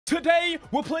Today,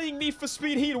 we're playing Need for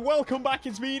Speed Heat. Welcome back.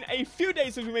 It's been a few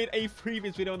days since we made a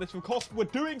previous video on this. Of course, we're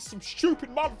doing some stupid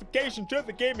modification to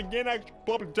the game again. Actually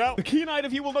popping down. The keen eye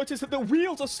of you will notice that the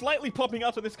wheels are slightly popping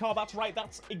out of this car. That's right.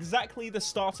 That's exactly the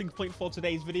starting point for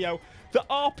today's video. The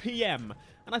RPM.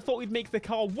 And I thought we'd make the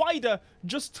car wider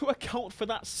just to account for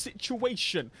that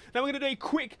situation. Now, we're going to do a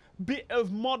quick bit of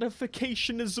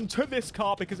modificationism to this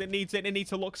car because it needs it. It needs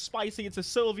to look spicy. It's a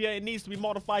Silvia. It needs to be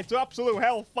modified to absolute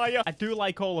hellfire. I do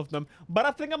like all of them, but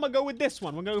I think I'm going to go with this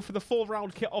one. We're going for the full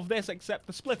round kit of this, except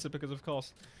the splitter, because, of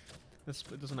course,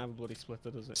 it doesn't have a bloody splitter,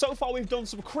 does it? So far, we've done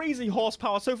some crazy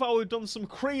horsepower. So far, we've done some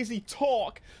crazy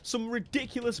torque. Some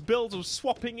ridiculous builds of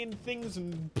swapping in things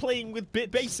and playing with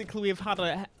bits. Basically, we've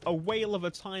had a whale of a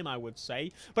time, I would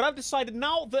say. But I've decided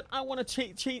now that I want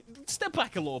to step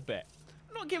back a little bit.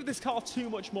 Not give this car too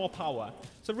much more power.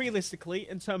 So realistically,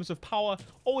 in terms of power,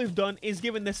 all we've done is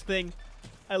given this thing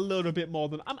a little bit more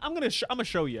than... I'm gonna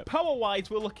show you. Power-wise,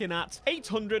 we're looking at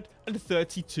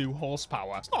 832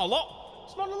 horsepower. It's not a lot.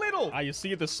 It's not a little. You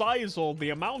see, the size or the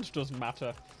amount doesn't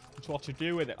matter. It's what you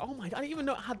do with it. Oh my god, I didn't even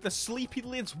know it had the sleepy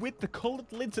lids with the colored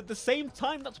lids at the same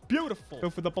time. That's beautiful. Go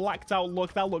for the blacked out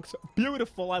look. That looks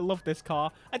beautiful. I love this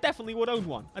car. I definitely would own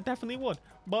one. I definitely would.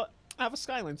 But I have a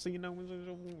Skyline, so you know.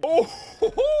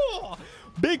 Oh,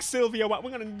 big Silvia. We're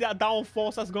going to need that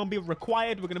downforce. That's going to be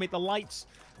required. We're going to make the lights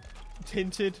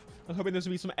tinted. I'm hoping there's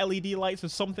going to be some LED lights or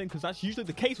something, because that's usually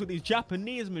the case with these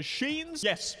Japanese machines.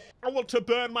 Yes, I want to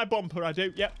burn my bumper. I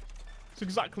do. Yep. It's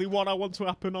exactly what I want to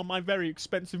happen on my very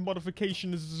expensive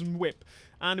modifications whip.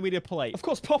 And we did play. Of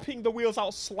course, popping the wheels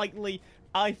out slightly,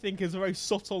 I think, is a very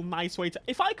subtle, nice way to...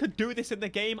 If I could do this in the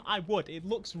game, I would. It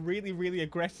looks really, really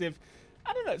aggressive.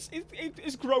 I don't know.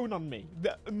 It's grown on me.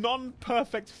 The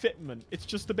non-perfect fitment. It's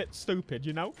just a bit stupid,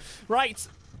 you know? Right.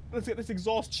 Let's get this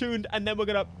exhaust tuned, and then we're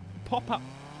going to pop up.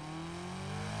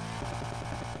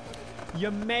 You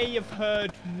may have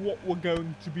heard what we're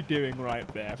going to be doing right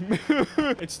there.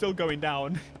 It's still going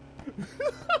down.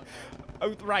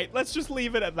 Oh, right, let's just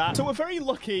leave it at that. So we're very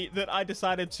lucky that I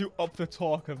decided to up the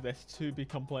torque of this, to be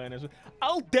completely honest.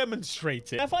 I'll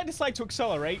demonstrate it. If I decide to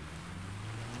accelerate...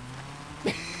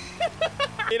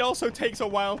 It also takes a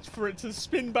while for it to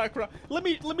spin back around. Let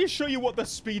me show you what the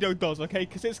speedo does, okay?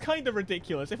 Because it's kind of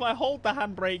ridiculous. If I hold the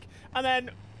handbrake and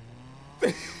then...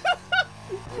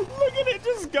 Look at it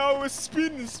just go,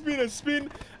 spin, spin, spin,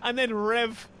 and then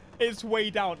rev its way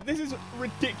down. This is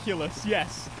ridiculous,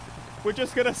 yes. We're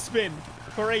just going to spin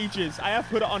for ages. I have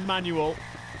put it on manual,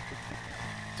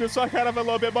 just so I can have a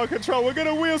little bit more control. We're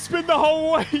going to wheel spin the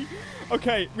whole way.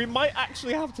 Okay, we might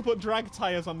actually have to put drag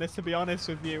tires on this, to be honest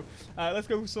with you. Let's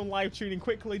go for some live tuning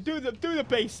quickly. Do the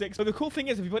basics. So the cool thing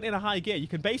is, if you put it in a high gear, you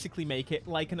can basically make it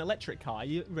like an electric car.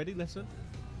 You ready? Listen.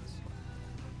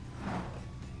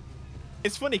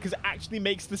 It's funny because it actually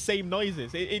makes the same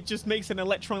noises. It just makes an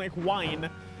electronic whine.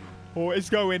 Oh,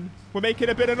 it's going. We're making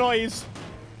a bit of noise.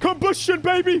 Combustion,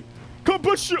 baby!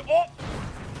 Combustion! Oh!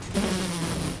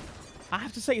 I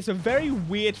have to say, it's a very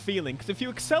weird feeling, because if you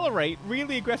accelerate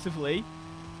really aggressively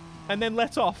and then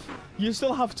let off, you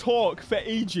still have torque for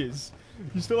ages.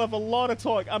 You still have a lot of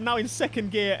torque. I'm now in second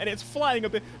gear, and it's flying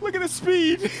up there. Look at the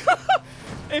speed!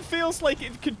 It feels like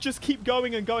it could just keep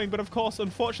going and going, but of course,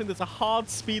 unfortunately, there's a hard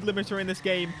speed limiter in this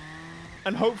game,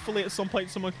 and hopefully at some point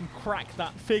someone can crack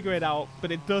that, figure it out,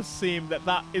 but it does seem that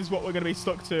that is what we're going to be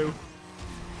stuck to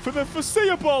for the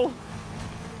foreseeable.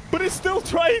 But it's still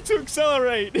trying to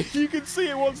accelerate. You can see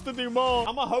it wants to do more.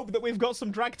 I'm going to hope that we've got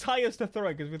some drag tires to throw,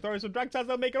 because if we throw some drag tires,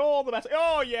 they'll make it all the better.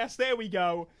 Oh, yes, there we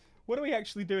go. What are we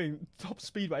actually doing top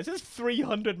speed-wise? This is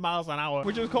 300 miles an hour,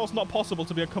 which is, of course, not possible,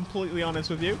 to be completely honest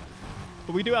with you.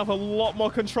 But we do have a lot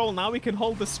more control now. We can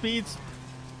hold the speeds.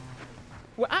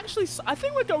 We're actually... I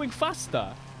think we're going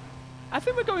faster. I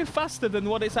think we're going faster than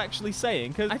what it's actually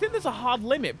saying, because I think there's a hard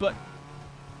limit, but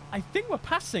I think we're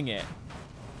passing it.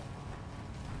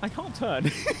 I can't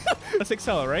turn. Let's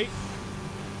accelerate.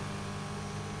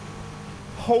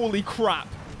 Holy crap.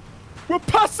 We're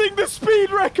passing the speed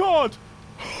record.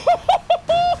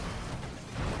 I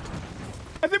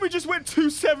think we just went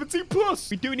 270 plus.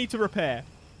 We do need to repair.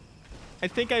 I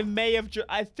think I may have...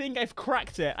 I think I've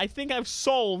cracked it. I think I've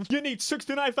solved. You need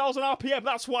 69,000 RPM.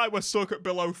 That's why we're stuck at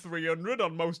below 300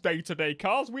 on most day-to-day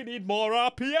cars. We need more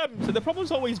RPM. So the problem's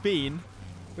always been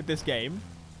with this game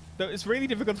that it's really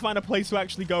difficult to find a place to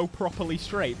actually go properly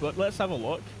straight. But let's have a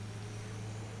look.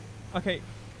 Okay.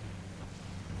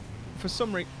 For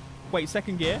some reason... Wait,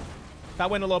 second gear. That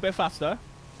went a little bit faster.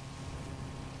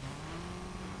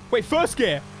 Wait, first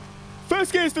gear.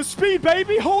 First gear is the speed,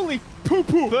 baby. Holy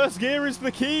poo-poo. First gear is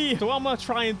the key. So what I'm going to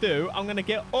try and do, I'm going to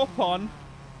get up on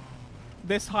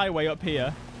this highway up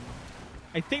here.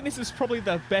 I think this is probably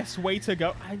the best way to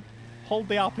go. I hold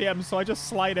the RPM, so I just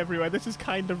slide everywhere. This is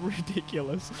kind of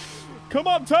ridiculous. Come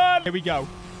on, turn! Here we go.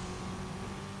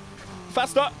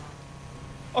 Faster.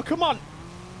 Oh, come on.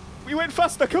 We went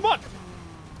faster. Come on.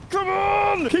 Come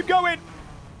on. Keep going.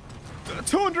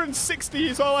 260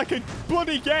 is all I can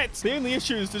bloody get. The only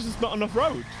issue is there's just not enough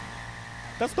road.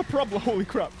 That's the problem. Holy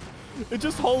crap. It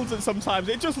just holds it sometimes.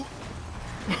 It just...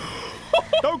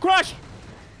 Don't crash.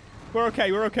 We're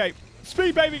okay. We're okay.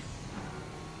 Speed, baby.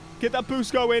 Get that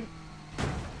boost going.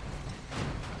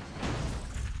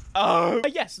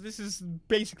 Yes, this is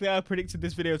basically how I predicted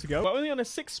this video to go. But only on a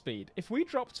 6 speed. If we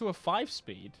drop to a 5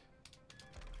 speed,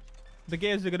 the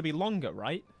gears are going to be longer,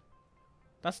 right?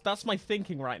 That's my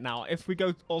thinking right now. If we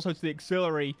go also to the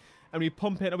auxiliary and we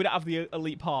pump it, and we don't have the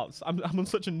elite parts. I'm on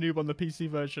such a noob on the PC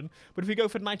version. But if we go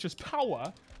for nitrous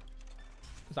power,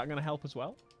 is that going to help as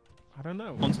well? I don't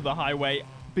know. Onto the highway.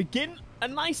 Begin a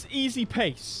nice, easy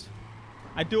pace.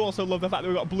 I do also love the fact that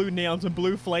we've got blue neons and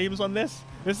blue flames on this.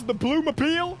 This is the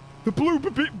Blue-mobile. The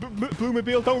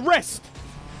Blue-mobile. Don't rest.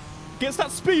 Gets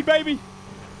that speed, baby.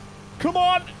 Come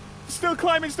on. Still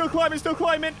climbing, still climbing, still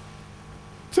climbing.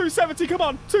 270, come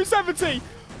on. 270.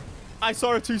 I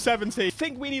saw a 270. I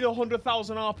think we need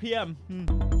 100,000 RPM.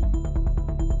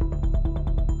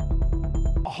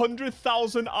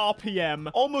 100,000 RPM,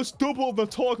 almost double the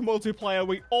torque multiplier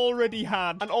we already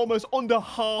had, and almost under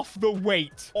half the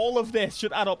weight. All of this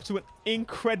should add up to an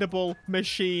incredible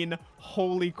machine.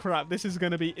 Holy crap, this is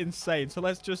going to be insane. So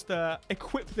let's just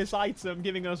equip this item,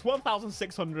 giving us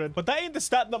 1,600. But that ain't the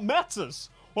stat that matters.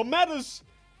 What matters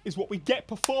is what we get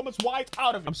performance-wise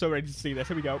out of it. I'm so ready to see this.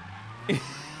 Here we go.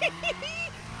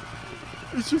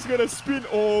 It's just going to spin.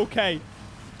 Okay.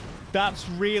 That's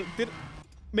real.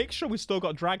 Make sure we still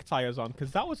got drag tires on,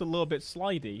 because that was a little bit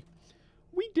slidey.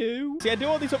 We do. See, I do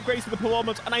all these upgrades to the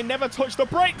performance, and I never touch the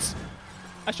brakes.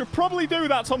 I should probably do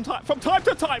that from time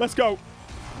to time. Let's go.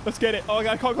 Let's get it. Oh,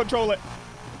 I can't control it.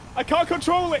 I can't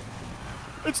control it.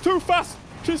 It's too fast.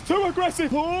 She's too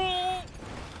aggressive. Oh.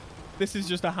 This is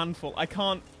just a handful. I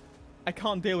can't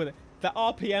deal with it. The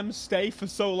RPMs stay for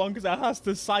so long because it has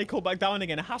to cycle back down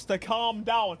again. It has to calm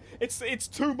down. It's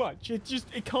too much.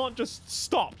 It can't just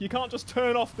stop. You can't just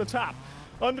turn off the tap.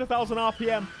 100,000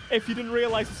 RPM. If you didn't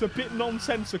realize, it's a bit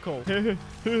nonsensical.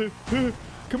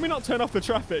 Can we not turn off the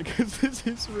traffic? Because this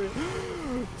is real.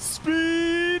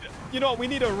 Speed. You know what? We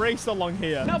need a race along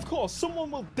here. Now, of course, someone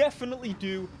will definitely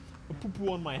do a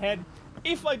poo-poo on my head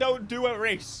if I don't do a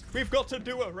race. We've got to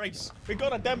do a race. We've got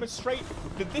to demonstrate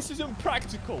that this isn't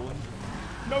practical and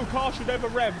no car should ever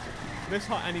rev. This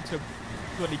high, I need to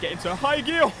bloody get into high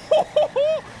gear.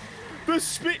 The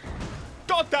speed.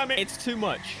 God damn it. It's too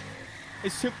much.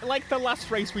 It's too, like the last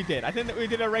race we did. I think that we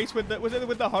did a race with the, was it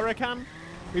with the Huracan?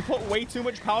 We put way too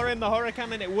much power in the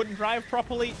Huracan and it wouldn't drive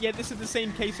properly. Yeah, this is the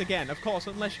same case again. Of course,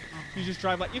 unless you just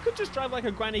drive like... You could just drive like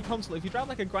a granny console. If you drive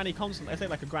like a granny console, I say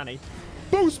like a granny.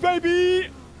 Boost, baby!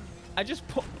 I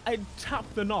tap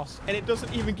the NOS and it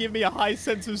doesn't even give me a high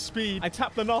sense of speed. I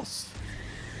tap the NOS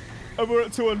and we're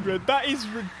at 200. That is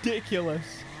ridiculous.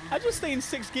 I just stay in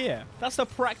 6th gear. That's the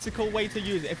practical way to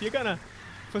use it. If you're gonna,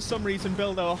 for some reason,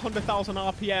 build a 100,000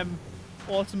 RPM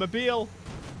automobile,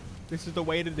 this is the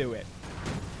way to do it.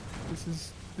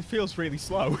 It feels really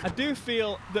slow. I do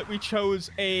feel that we chose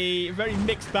a very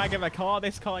mixed bag of a car.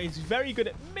 This car is very good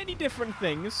at many different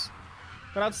things,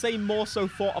 but I'd say more so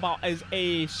thought about as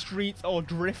a street or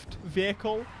drift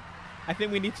vehicle. I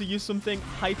think we need to use something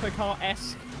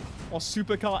hypercar-esque or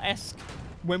supercar-esque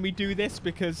when we do this,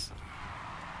 because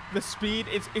the speed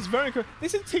is very good.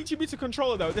 This is teaching me to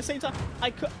control it, though. At the same time,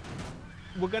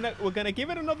 we're gonna give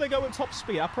it another go at top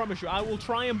speed. I promise you. I will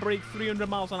try and break 300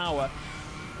 miles an hour.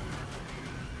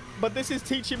 But this is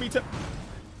teaching me to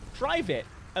drive it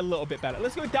a little bit better.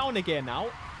 Let's go down again now.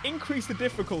 Increase the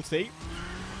difficulty.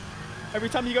 Every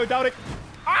time you go down it...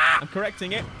 Ah! I'm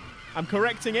correcting it. I'm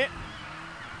correcting it.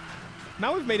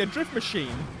 Now we've made a drift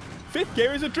machine. 5th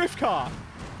gear is a drift car.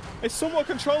 It's somewhat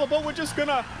controllable. We're just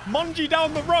gonna mungy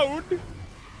down the road.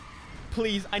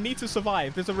 Please, I need to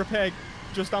survive. There's a repair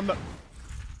just down the...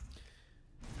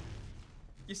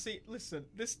 You see, listen.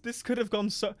 This could have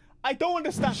gone so... I don't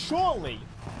understand. Surely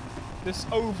this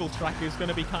oval track is going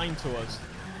to be kind to us.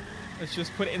 Let's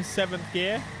just put it in 7th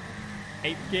gear.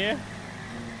 8th gear.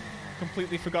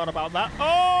 Completely forgot about that.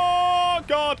 Oh,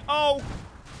 God. Oh,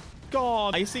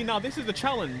 God. You see, now this is the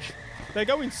challenge. They're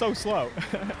going so slow.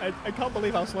 I can't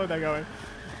believe how slow they're going.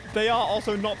 They are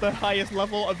also not the highest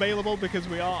level available because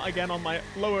we are, again, on my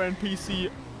lower end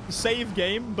PC save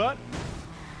game, but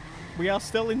we are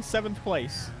still in 7th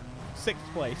place. 6th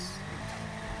place.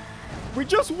 We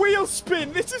just wheel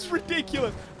spin. This is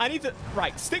ridiculous. I need to...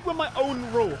 Right, stick with my own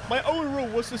rule. My own rule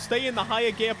was to stay in the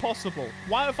higher gear possible.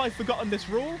 Why have I forgotten this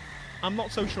rule? I'm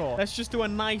not so sure. Let's just do a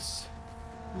nice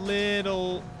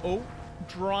little... Oh,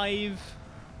 drive.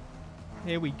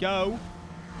 Here we go.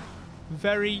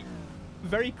 Very,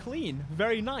 very clean.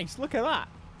 Very nice. Look at that.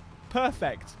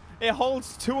 Perfect. It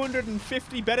holds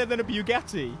 250 better than a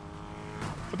Bugatti.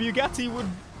 A Bugatti would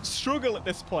struggle at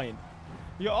this point.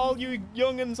 All you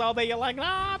young'uns out there, you're like,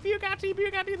 ah,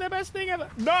 Bugatti, the best thing ever.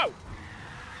 No!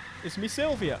 It's me,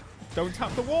 Silvia. Don't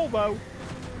tap the wall, though,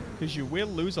 because you will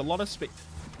lose a lot of speed.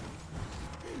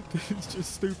 It's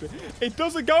just stupid. It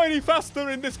doesn't go any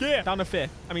faster in this gear. Down to 5th.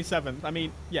 I mean 7th. I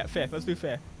mean, yeah, 5th. Let's do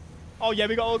 5th. Oh, yeah,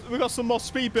 we got some more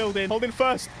speed building. Hold in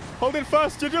first. Hold in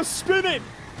first. You're just spinning.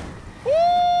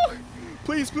 Woo!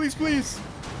 Please, please, please.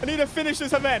 I need to finish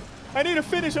this event. I need to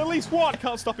finish at least one. I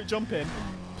can't stop it jumping.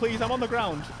 Please, I'm on the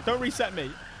ground. Don't reset me.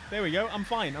 There we go. I'm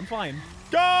fine. I'm fine.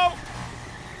 Go!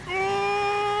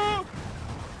 Ooh!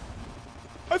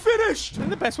 I finished!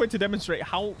 And the best way to demonstrate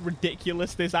how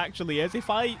ridiculous this actually is, if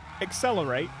I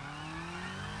accelerate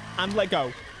and let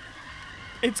go,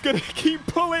 it's going to keep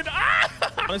pulling.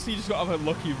 Ah! Honestly, you just got to have a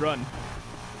lucky run.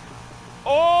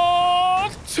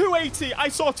 Oh! 280. I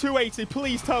saw 280.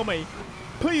 Please tell me.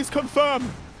 Please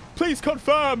confirm. Please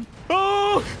confirm.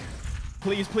 Oh!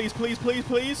 Please, please, please, please,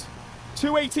 please.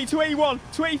 280, 281,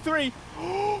 283,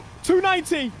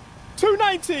 290,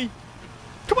 290.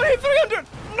 Come on, hit 300.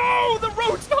 No, the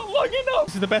road's not long enough.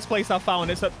 This is the best place I've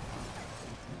found. It's a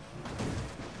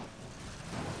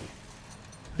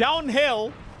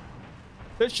downhill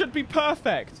that should be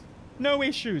perfect. No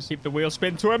issues. Keep the wheel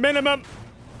spin to a minimum.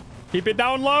 Keep it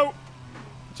down low.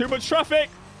 Too much traffic.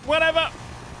 Whatever.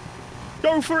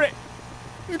 Go for it.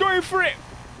 He's going for it.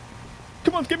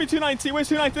 Come on, give me 290. Where's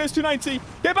 290? There's 290.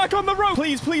 Get back on the road.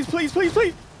 Please, please, please, please,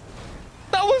 please.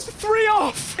 That was 3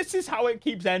 off. This is how it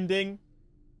keeps ending.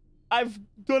 I've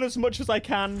done as much as I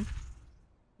can.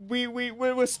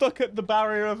 We're stuck at the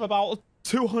barrier of about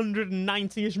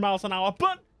 290-ish miles an hour,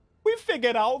 but we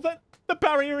figured out that the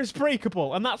barrier is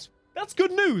breakable, and that's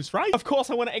good news, right? Of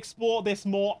course, I want to explore this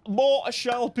more. More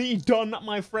shall be done,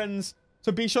 my friends.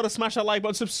 So be sure to smash that like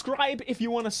button. Subscribe if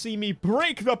you want to see me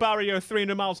break the barrier of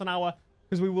 300 miles an hour,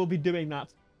 because we will be doing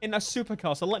that in a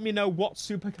supercar. So let me know what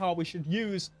supercar we should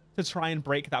use to try and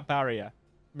break that barrier.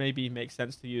 Maybe it makes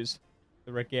sense to use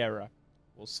the Regera.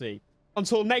 We'll see.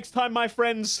 Until next time, my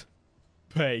friends.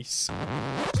 Peace.